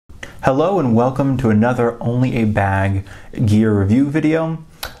Hello and welcome to another Only a Bag gear review video.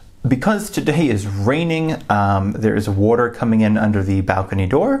 Because today is raining, there is water coming in under the balcony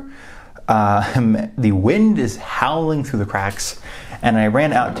door. The wind is howling through the cracks, and I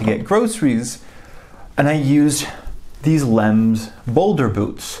ran out to get groceries, and I used these Lems Boulder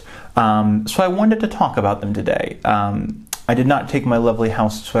Boots. So I wanted to talk about them today. I did not take my lovely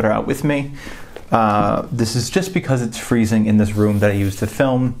house sweater out with me. This is just because it's freezing in this room that I use to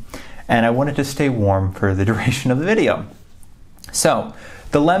film, and I wanted to stay warm for the duration of the video. So,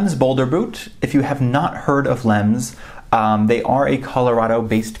 the Lems Boulder Boot, if you have not heard of Lems, they are a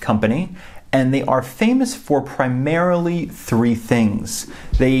Colorado-based company, and they are famous for primarily three things.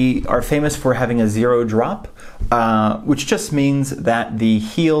 They are famous for having a zero drop, which just means that the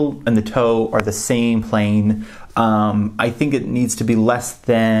heel and the toe are the same plane. I think it needs to be less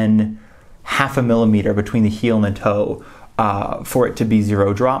than half a millimeter between the heel and the toe for it to be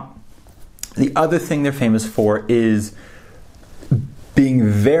zero drop. The other thing they're famous for is being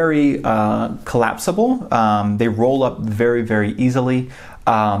very collapsible. They roll up very, very easily.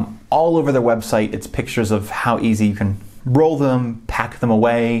 All over their website, it's pictures of how easy you can roll them, pack them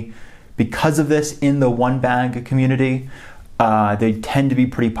away. Because of this, in the one bag community, they tend to be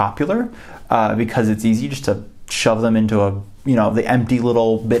pretty popular because it's easy just to shove them into the empty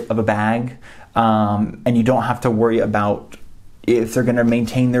little bit of a bag, and you don't have to worry about if they're going to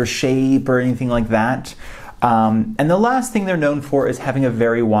maintain their shape or anything like that. And the last thing they're known for is having a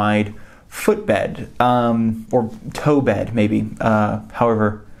very wide footbed, or toe bed, maybe,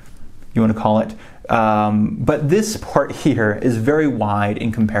 however you want to call it. But this part here is very wide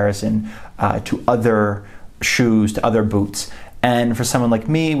in comparison to other shoes, to other boots. And for someone like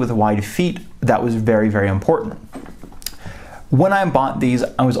me with wide feet, that was very, very important. When I bought these,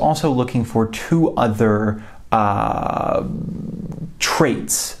 I was also looking for two other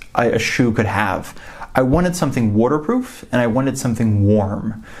traits a shoe could have. I wanted something waterproof, and I wanted something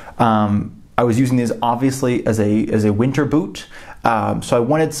warm. I was using these obviously as a winter boot, so I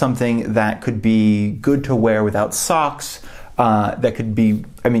wanted something that could be good to wear without socks, that could be,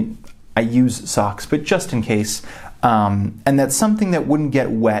 I use socks, but just in case, and that's something that wouldn't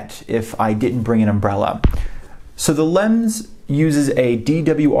get wet if I didn't bring an umbrella. So the Lems uses a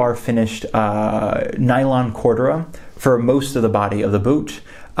DWR finished nylon cordura for most of the body of the boot,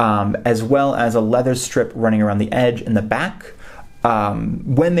 as well as a leather strip running around the edge and the back.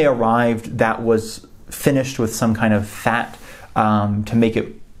 When they arrived, that was finished with some kind of fat to make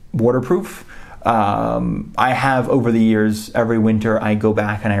it waterproof. I have, over the years, every winter I go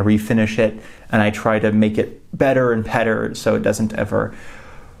back and I refinish it, and I try to make it better and better so it doesn't ever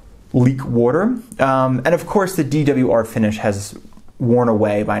leak water. And of course the DWR finish has worn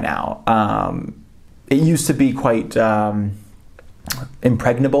away by now. It used to be quite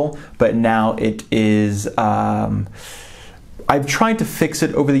impregnable, but now it is, I've tried to fix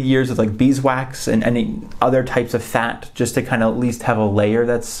it over the years with like beeswax and any other types of fat, just to kind of at least have a layer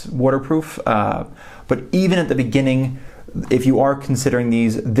that's waterproof. But even at the beginning, if you are considering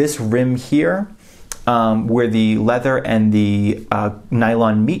these, this rim here, where the leather and the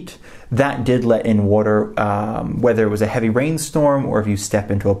nylon meet, that did let in water, whether it was a heavy rainstorm or if you step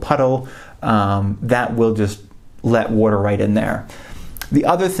into a puddle, that will just let water right in there. The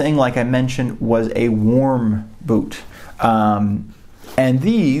other thing, like I mentioned, was a warm boot. And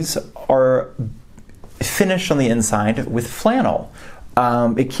these are finished on the inside with flannel.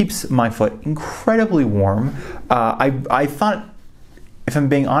 It keeps my foot incredibly warm. I thought, if I'm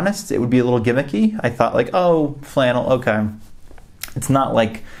being honest, it would be a little gimmicky. I thought like, oh, flannel, okay. It's not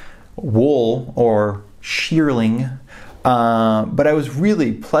like wool or shearling. But I was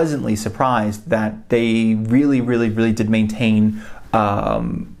really pleasantly surprised that they really did maintain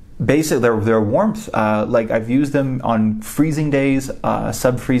basically their warmth. Like I've used them on freezing days,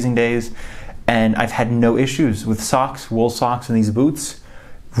 sub-freezing days, and I've had no issues with socks, wool socks in these boots.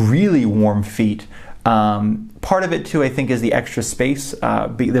 Really warm feet. Part of it too, I think, is the extra space.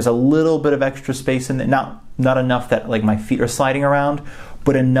 There's a little bit of extra space in there, not enough that like my feet are sliding around,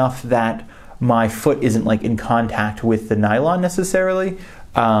 but enough that my foot isn't like in contact with the nylon necessarily.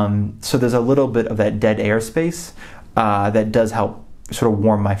 So there's a little bit of that dead air space that does help sort of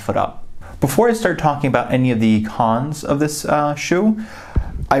warm my foot up. Before I start talking about any of the cons of this shoe,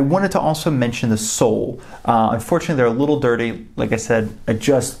 I wanted to also mention the sole. Unfortunately, they're a little dirty. Like I said, I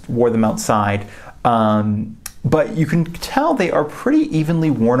just wore them outside. But you can tell they are pretty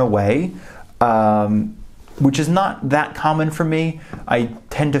evenly worn away, which is not that common for me. I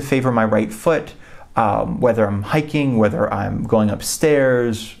tend to favor my right foot, whether I'm hiking, whether I'm going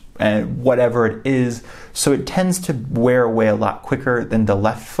upstairs, and whatever it is. So it tends to wear away a lot quicker than the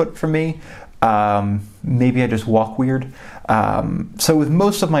left foot for me. Maybe I just walk weird. So with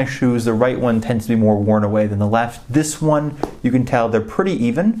most of my shoes, the right one tends to be more worn away than the left. This one, you can tell they're pretty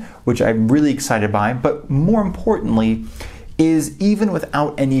even, which I'm really excited by. But more importantly, is even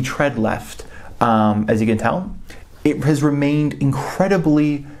without any tread left, as you can tell, it has remained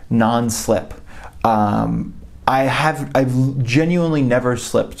incredibly non-slip. I've genuinely never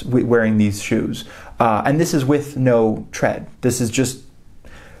slipped wearing these shoes. And this is with no tread. This is just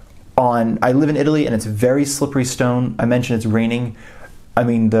on, I live in Italy and it's very slippery stone. I mentioned it's raining. I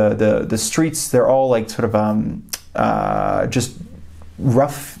mean, the streets, they're all like sort of just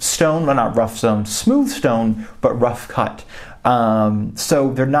rough stone, well not rough stone, smooth stone, but rough cut.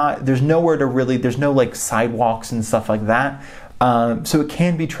 So there's nowhere to really, there's no like sidewalks and stuff like that. So it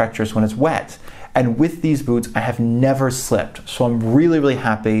can be treacherous when it's wet. And with these boots, I have never slipped. So I'm really, really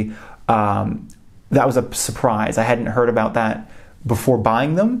happy. That was a surprise. I hadn't heard about that before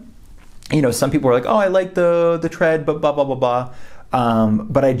buying them. You know, some people were like, oh, I like the tread, but blah, blah, blah, blah.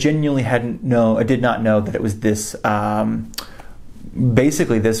 But I genuinely I did not know that it was this,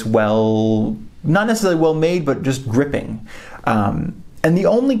 basically this not necessarily well made, but just gripping. And the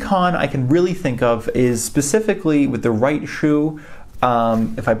only con I can really think of is specifically with the right shoe.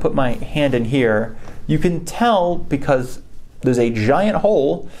 If I put my hand in here, you can tell because there's a giant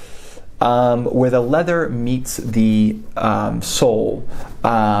hole where the leather meets the sole.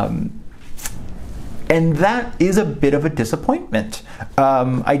 And that is a bit of a disappointment.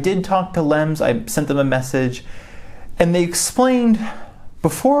 I did talk to Lems, I sent them a message, and they explained,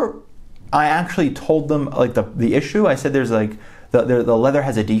 before I actually told them like the issue, I said there's like, the leather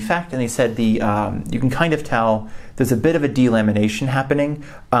has a defect, and they said you can kind of tell there's a bit of a delamination happening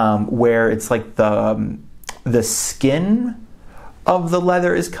where it's like the skin of the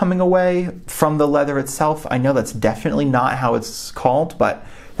leather is coming away from the leather itself. I know that's definitely not how it's called, but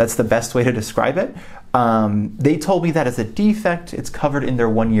that's the best way to describe it. They told me that it's a defect, it's covered in their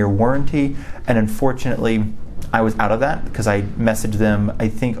 1-year warranty, and unfortunately I was out of that because I messaged them, I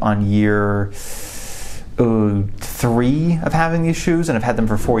think on year 3 of having these shoes, and I've had them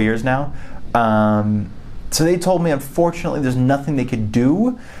for 4 years now. So they told me, unfortunately, there's nothing they could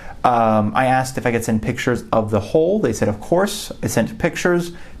do. I asked if I could send pictures of the hole. They said, of course. I sent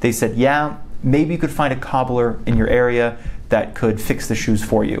pictures. They said, yeah, maybe you could find a cobbler in your area that could fix the shoes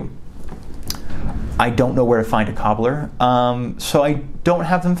for you. I don't know where to find a cobbler, so I don't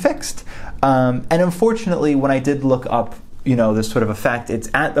have them fixed. And unfortunately, when I did look up, you know, this sort of effect, it's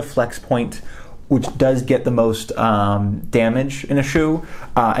at the flex point, which does get the most damage in a shoe,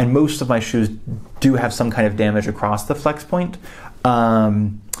 and most of my shoes do have some kind of damage across the flex point.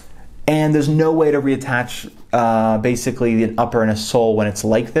 And there's no way to reattach basically an upper and a sole when it's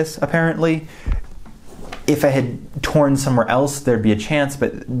like this, apparently. If I had torn somewhere else, there'd be a chance,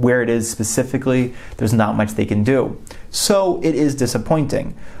 but where it is specifically, there's not much they can do. So it is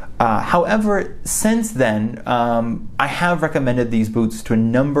disappointing. However, since then, I have recommended these boots to a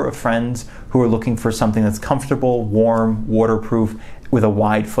number of friends who are looking for something that's comfortable, warm, waterproof, with a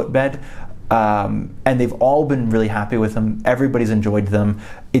wide footbed. And they've all been really happy with them. Everybody's enjoyed them.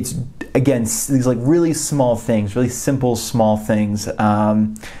 It's, again, these like really small things, really simple, small things.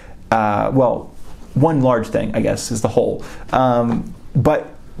 Well, one large thing, I guess, is the hole. But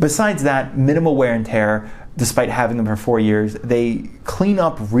besides that, minimal wear and tear. Despite having them for 4 years, they clean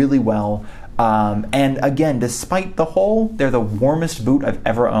up really well. And again, despite the hole, they're the warmest boot I've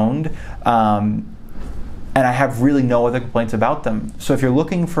ever owned. And I have really no other complaints about them. So if you're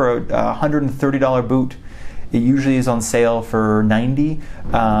looking for a $130 boot, it usually is on sale for $90.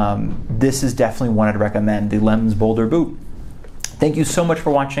 This is definitely one I'd recommend, the Lems Boulder Boot. Thank you so much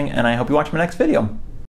for watching, and I hope you watch my next video.